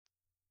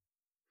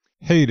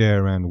Hey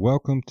there, and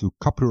welcome to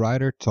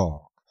Copywriter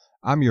Talk.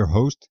 I'm your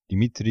host,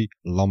 Dimitri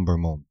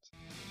Lambermont.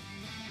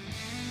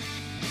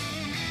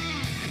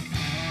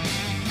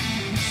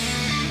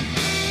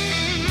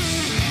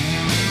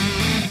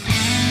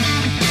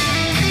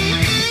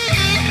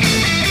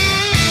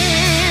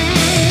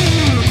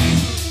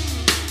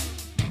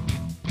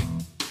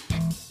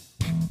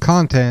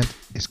 Content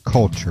is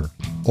culture,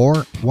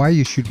 or why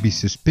you should be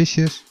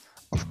suspicious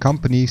of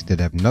companies that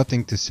have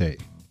nothing to say.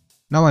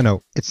 Now I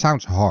know, it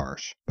sounds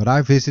harsh, but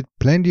I visit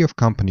plenty of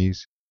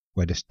companies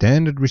where the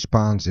standard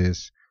response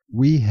is,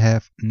 we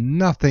have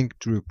nothing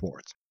to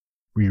report.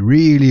 We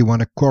really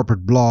want a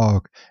corporate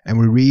blog and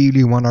we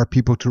really want our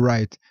people to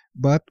write,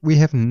 but we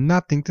have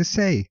nothing to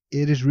say.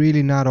 It is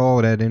really not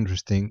all that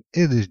interesting.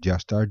 It is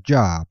just our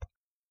job.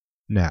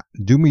 Now,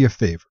 do me a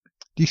favor.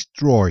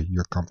 Destroy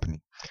your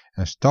company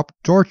and stop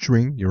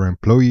torturing your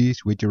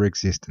employees with your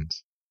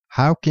existence.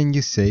 How can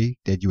you say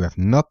that you have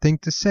nothing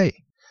to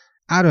say?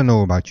 I don't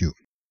know about you,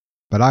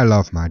 but I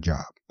love my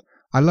job.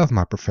 I love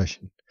my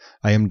profession.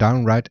 I am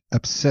downright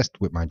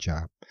obsessed with my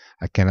job.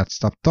 I cannot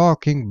stop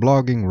talking,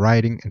 blogging,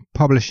 writing, and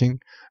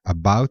publishing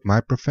about my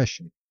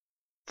profession.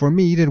 For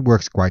me, that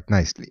works quite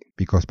nicely,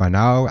 because by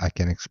now I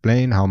can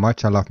explain how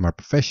much I love my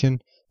profession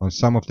on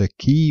some of the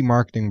key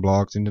marketing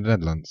blogs in the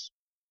Netherlands.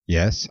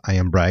 Yes, I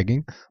am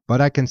bragging,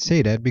 but I can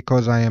say that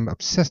because I am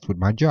obsessed with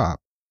my job.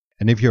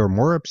 And if you are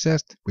more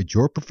obsessed with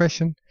your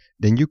profession,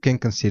 then you can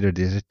consider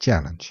this a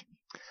challenge.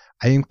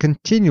 I am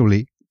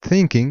continually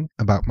thinking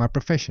about my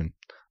profession.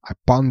 I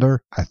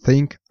ponder, I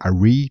think, I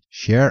read,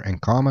 share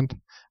and comment.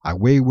 I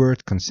weigh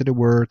words, consider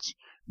words,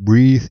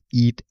 breathe,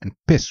 eat and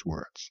piss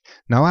words.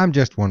 Now I'm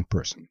just one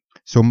person,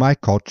 so my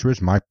culture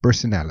is my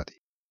personality.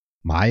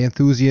 My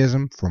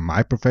enthusiasm for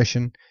my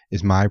profession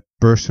is my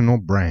personal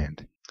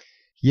brand.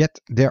 Yet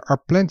there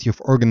are plenty of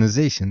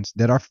organizations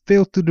that are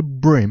filled to the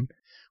brim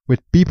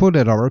with people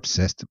that are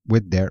obsessed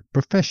with their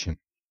profession.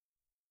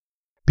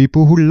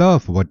 People who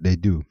love what they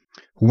do,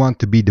 who want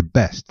to be the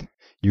best.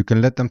 You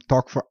can let them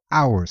talk for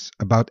hours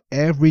about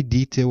every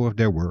detail of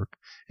their work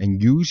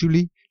and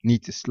usually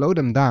need to slow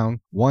them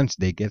down once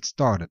they get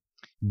started.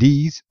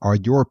 These are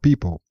your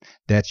people,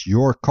 that's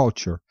your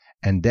culture,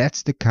 and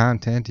that's the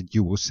content that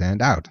you will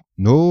send out.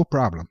 No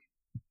problem.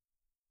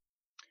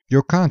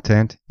 Your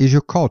content is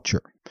your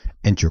culture,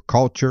 and your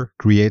culture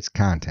creates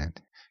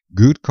content.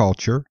 Good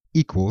culture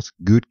equals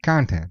good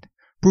content.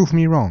 Prove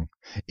me wrong.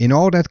 In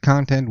all that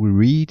content we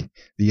read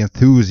the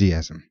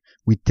enthusiasm,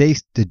 we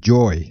taste the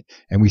joy,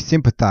 and we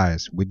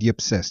sympathize with the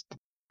obsessed.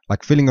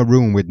 Like filling a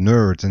room with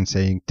nerds and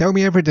saying, tell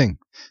me everything.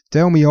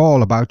 Tell me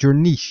all about your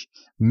niche.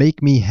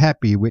 Make me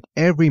happy with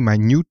every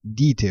minute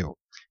detail.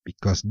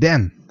 Because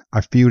then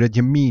I feel that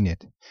you mean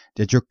it,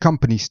 that your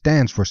company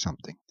stands for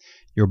something.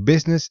 Your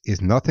business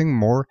is nothing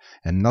more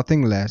and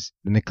nothing less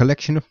than a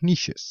collection of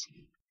niches.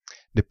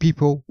 The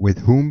people with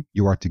whom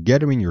you are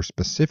together in your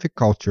specific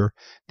culture,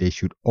 they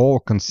should all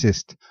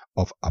consist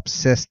of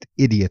obsessed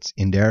idiots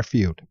in their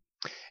field.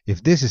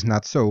 If this is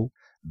not so,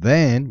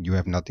 then you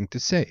have nothing to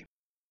say.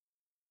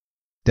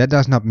 That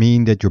does not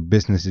mean that your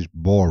business is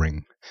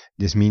boring.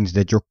 This means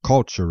that your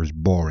culture is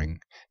boring,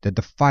 that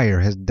the fire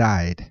has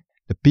died.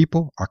 The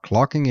people are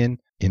clocking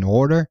in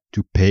order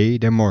to pay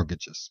their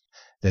mortgages,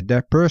 that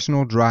their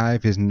personal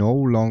drive is no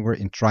longer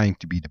in trying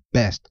to be the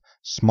best,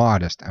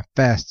 smartest and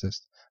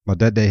fastest, but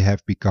that they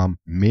have become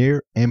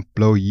mere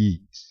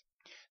employees.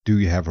 Do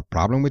you have a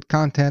problem with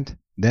content?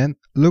 Then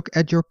look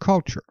at your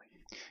culture.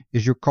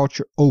 Is your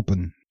culture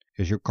open?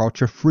 Is your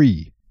culture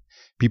free?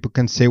 People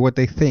can say what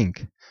they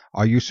think.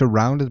 Are you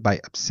surrounded by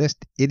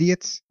obsessed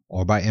idiots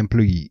or by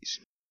employees?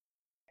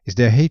 Is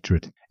there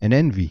hatred and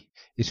envy?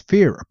 Is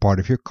fear a part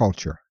of your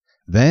culture?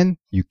 Then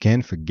you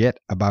can forget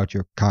about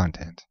your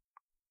content.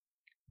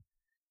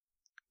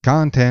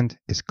 Content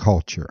is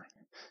culture.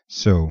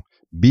 So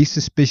be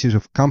suspicious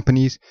of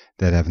companies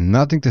that have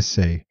nothing to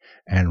say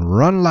and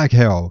run like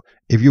hell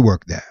if you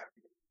work there.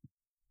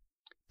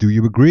 Do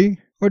you agree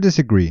or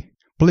disagree?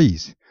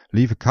 Please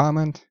leave a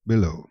comment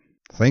below.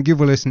 Thank you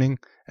for listening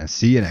and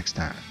see you next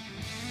time.